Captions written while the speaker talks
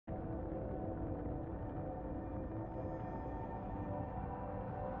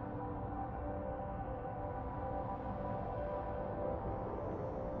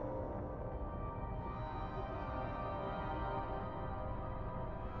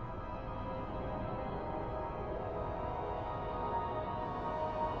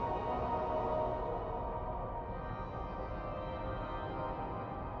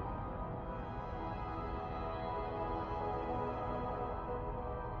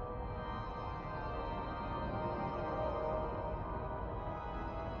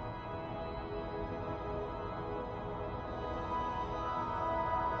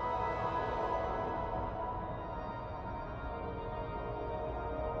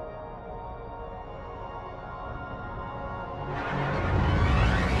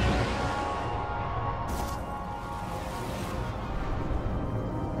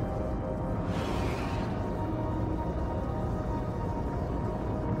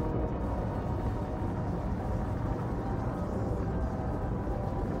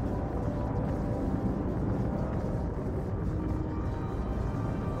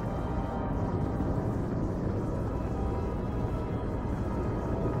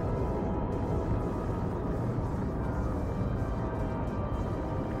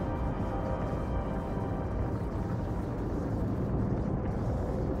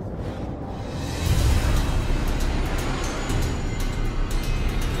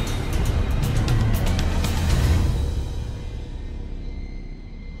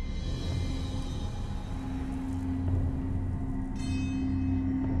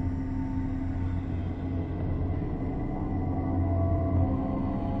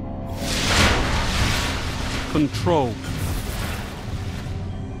control.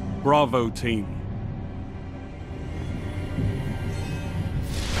 Bravo, team.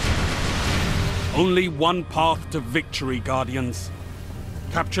 Only one path to victory, Guardians.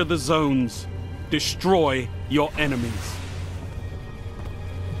 Capture the zones. Destroy your enemies.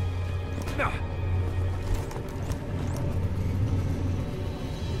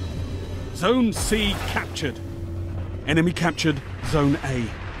 Zone C captured. Enemy captured Zone A.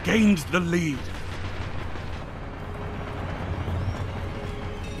 Gained the lead.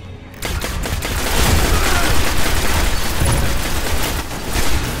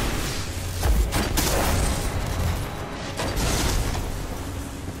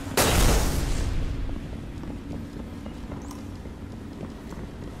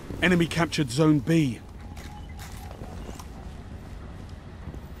 Enemy captured Zone B.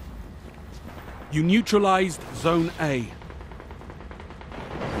 You neutralized Zone A.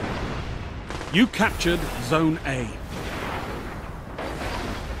 You captured Zone A.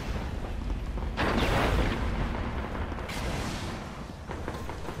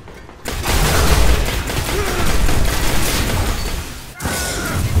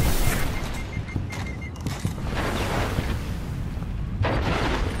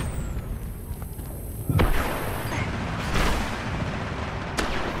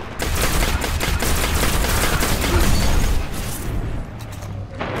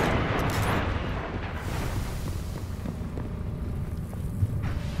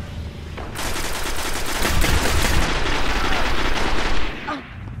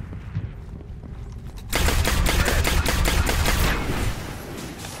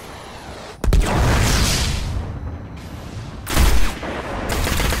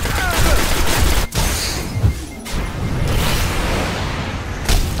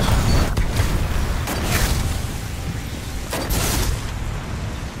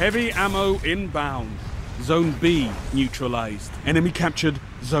 Heavy ammo inbound. Zone B neutralized. Enemy captured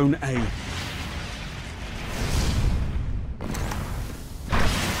Zone A.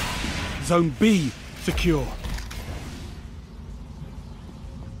 Zone B secure.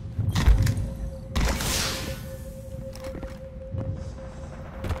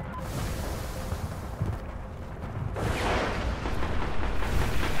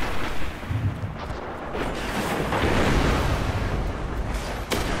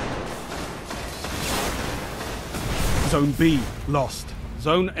 Zone B lost.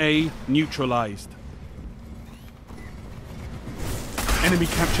 Zone A neutralized. Enemy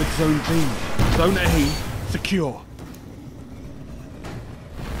captured Zone B. Zone A secure.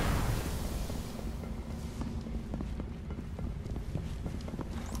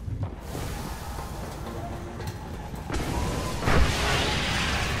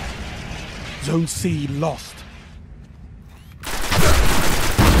 Zone C lost.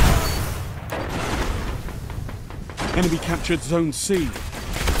 Enemy captured Zone C.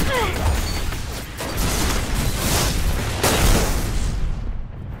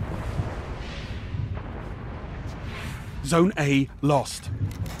 Zone A lost.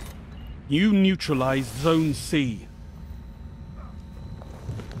 You neutralized Zone C.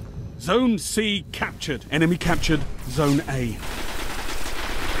 Zone C captured. Enemy captured Zone A.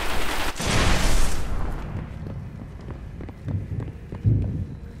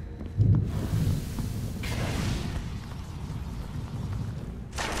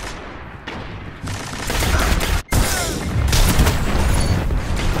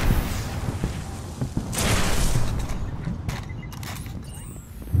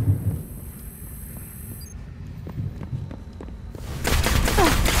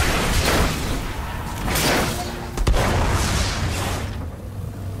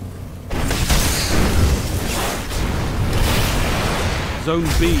 Zone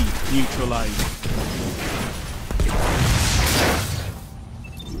B neutralized.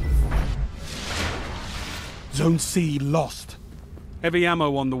 Zone C lost. Heavy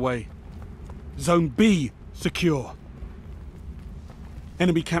ammo on the way. Zone B secure.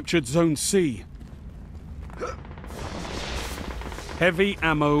 Enemy captured Zone C. Heavy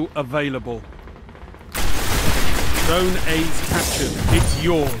ammo available. Zone A's captured. It's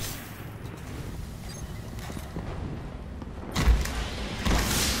yours.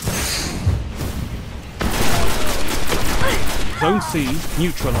 Zone C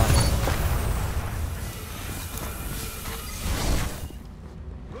neutralized.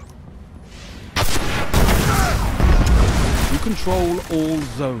 You control all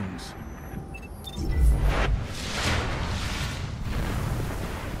zones.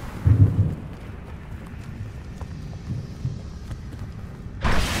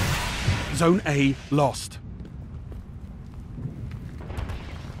 Zone A lost.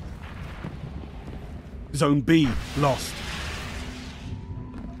 Zone B lost.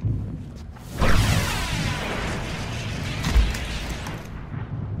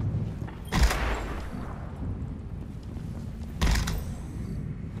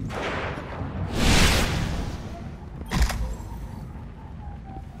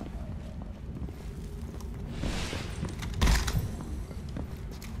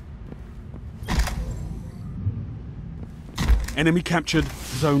 Enemy captured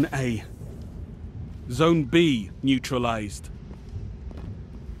Zone A. Zone B neutralized.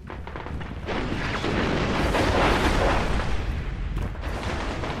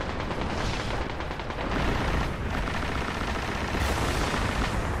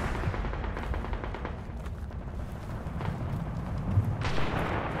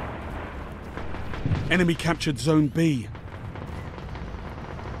 Enemy captured Zone B.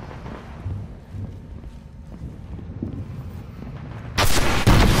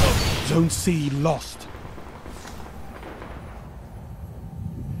 Zone C lost.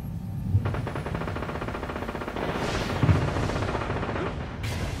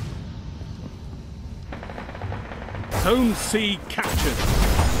 Zone C captured.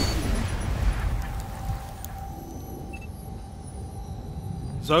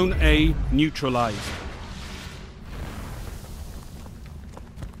 Zone A neutralized.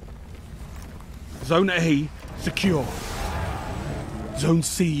 Zone A secure. Zone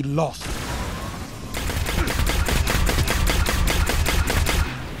C lost.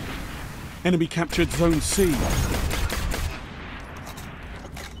 Enemy captured Zone C.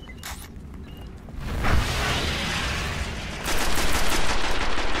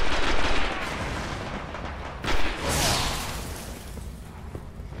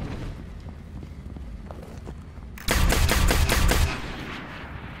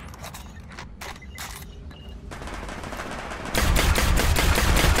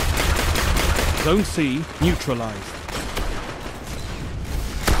 Zone C neutralized.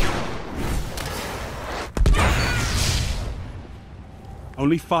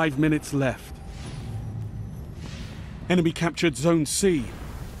 Only 5 minutes left. Enemy captured Zone C.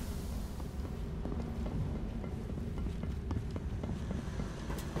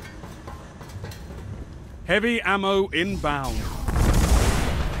 Heavy ammo inbound.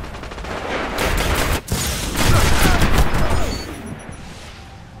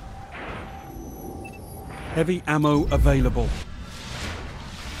 Heavy ammo available.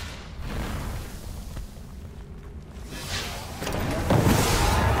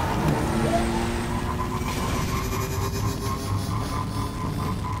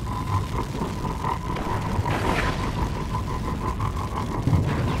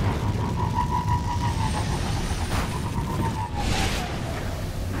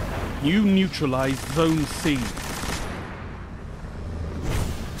 You neutralized Zone C.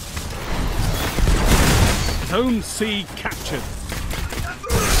 Zone C captured.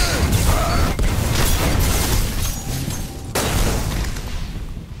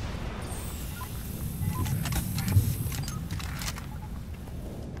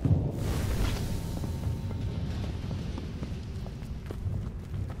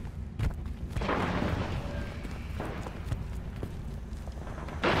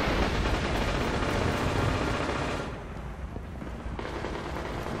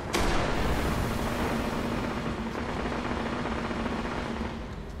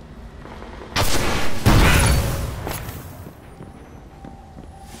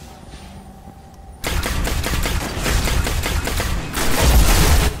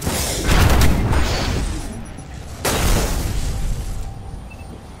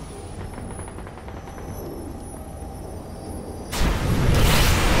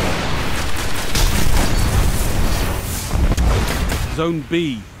 Zone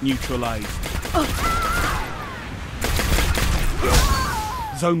B neutralized.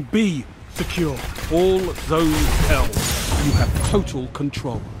 Zone B secure. All zones held. You have total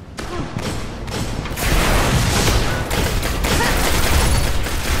control.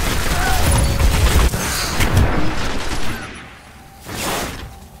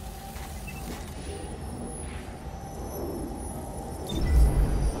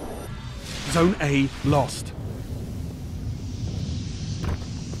 Zone A lost.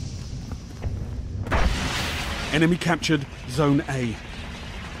 Enemy captured Zone A.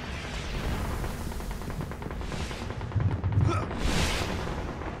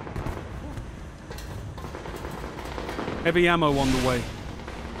 Heavy ammo on the way.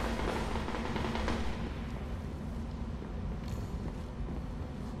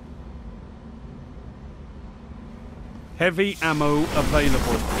 Heavy ammo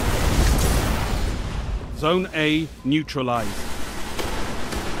available. Zone A neutralized.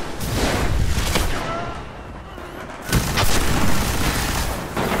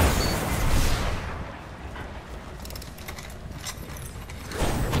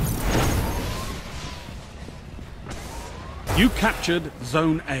 You captured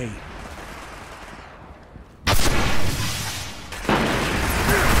Zone A.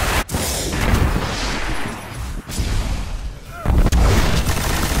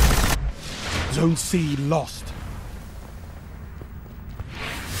 Zone C lost.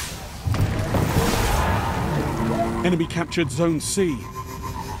 Enemy captured Zone C.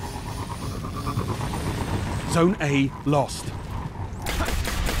 Zone A lost.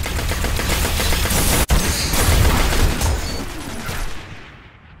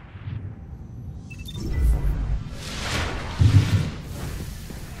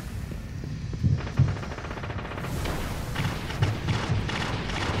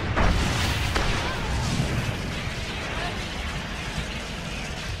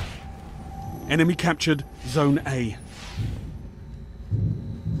 Enemy captured Zone A.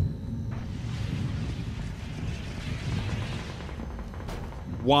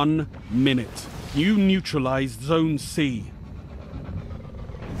 One minute. You neutralized Zone C.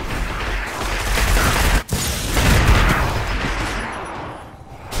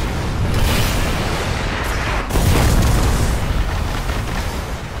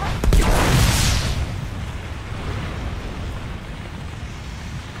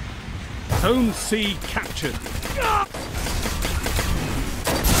 Zone C captured.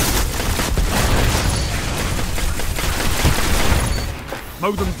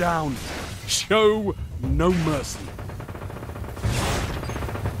 Mow them down. Show no mercy.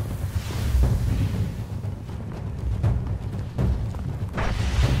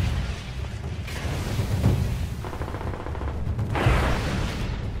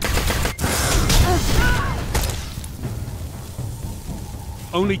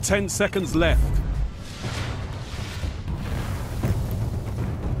 Only 10 seconds left.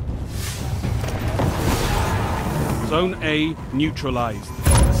 Zone A neutralized.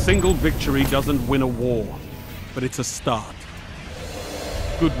 A single victory doesn't win a war, but it's a start.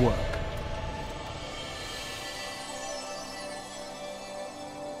 Good work.